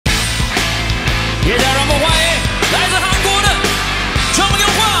接下来让我们欢迎来自韩国的郑容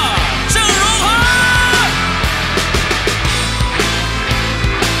和、郑容和。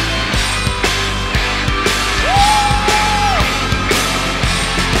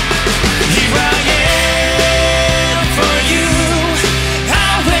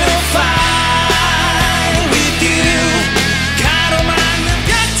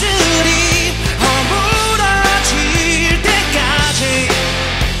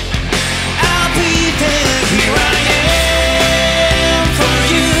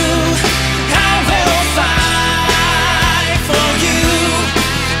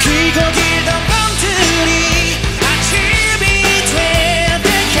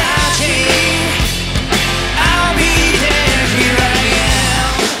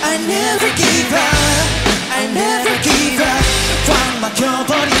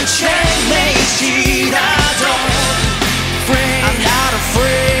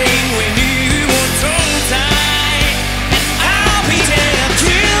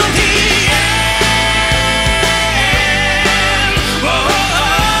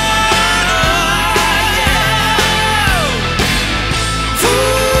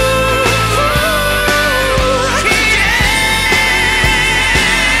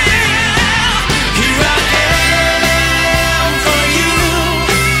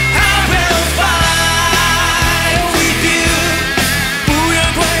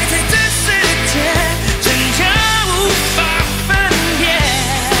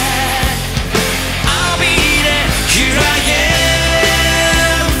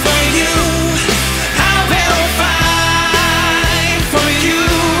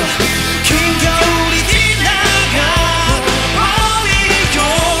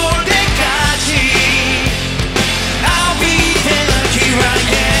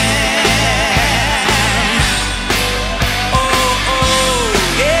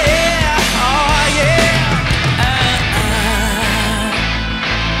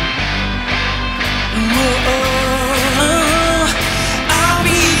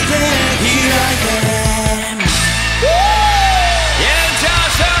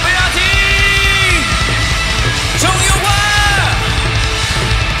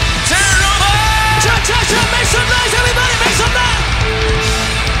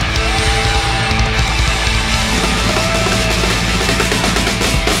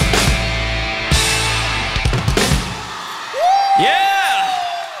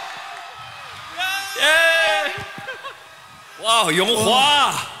 Wow,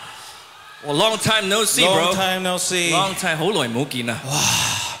 Yong-hwa! Well, long time no see, bro. Long time no see. Long time, 好耐冇見啦。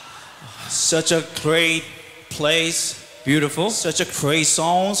 Wow, such a great place. Beautiful. Such a great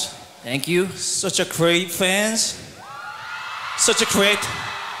songs. Thank you. Such a great fans. Such a great,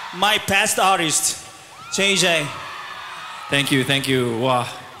 my best artist, JJ. Thank you, thank you. Wow.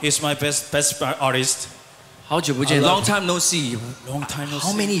 He's my best artist. 好久不見 Long time no see. Long time no see.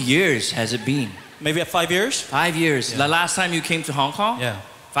 How many years has it been? Maybe 5 years? 5 years. Yeah. The last time you came to Hong Kong? Yeah.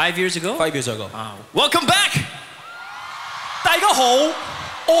 5 years ago? 5 years ago. Welcome back! 大家好，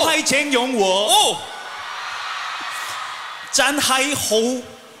我係鄭容和。哦，真係好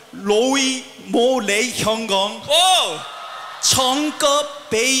耐冇嚟香港。哦，唱歌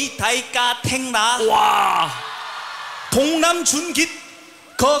俾大家聽啦。哇！同林俊傑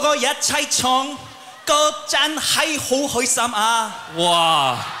個個一齊唱，歌真係好開心啊！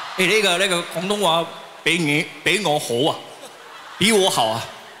哇！誒呢個廣東話比我好啊，比我好啊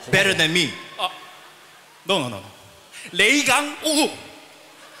 ，better than me。No， 你講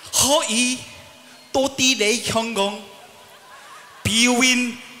可以多啲嚟香港表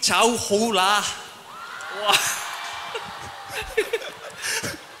演就好啦。哇！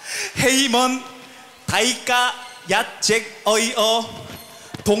希望大家一直愛我，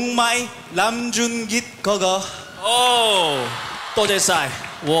同埋林俊傑嗰個。哦，多謝晒。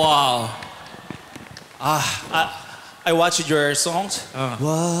哇！I watch your songs。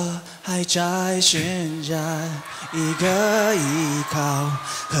我還在尋找一個依靠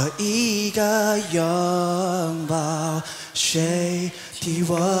和一個擁抱，誰替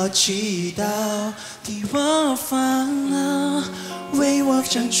我祈禱，替我煩惱，為我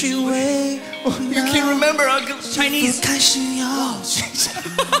爭取，為我鬧。You can remember Chinese？ 開始要。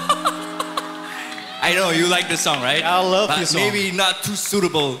I know you like the song, right? I love this song. Maybe not too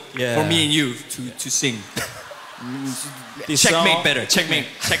suitable for me and you to sing. Checkmate better.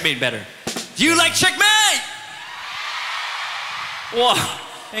 Checkmate better. Do you like Checkmate? Wow.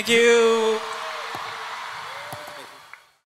 Thank you.